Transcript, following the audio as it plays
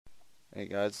Hey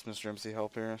guys, it's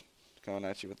MrMCHelp here, coming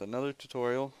at you with another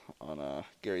tutorial on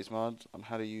Gary's mod on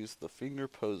how to use the finger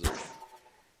poser.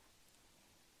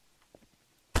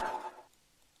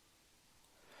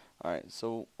 Alright,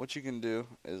 so what you can do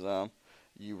is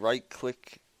you right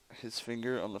click his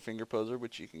finger on the finger poser,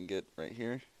 which you can get right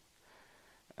here,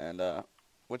 and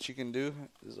what you can do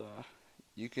is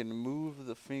you can move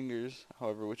the fingers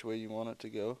however which way you want it to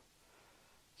go.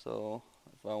 So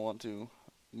if I want to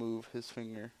move his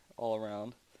finger all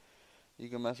around, you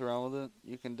can mess around with it.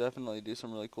 You can definitely do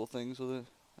some really cool things with it.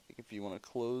 Like if you want to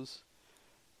close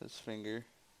his finger.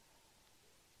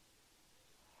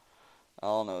 I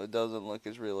don't know, it doesn't look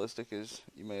as realistic as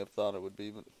you may have thought it would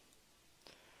be, but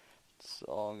it's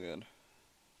all good.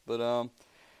 But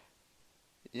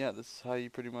yeah, this is how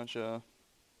you pretty much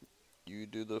you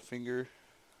do the finger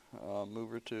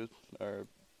mover to or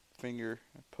finger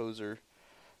poser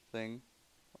thing.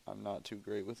 I'm not too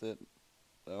great with it,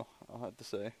 though, I'll have to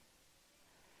say.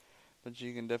 But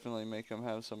you can definitely make them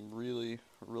have some really,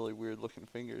 really weird looking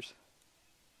fingers.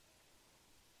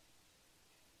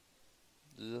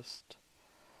 Just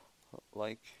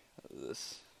like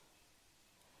this.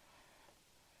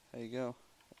 There you go.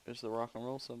 There's the rock and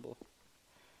roll symbol.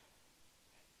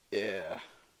 Yeah.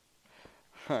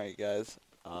 Alright guys.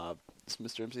 It's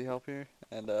MrMCHelp here,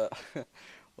 and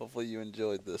hopefully you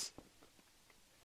enjoyed this.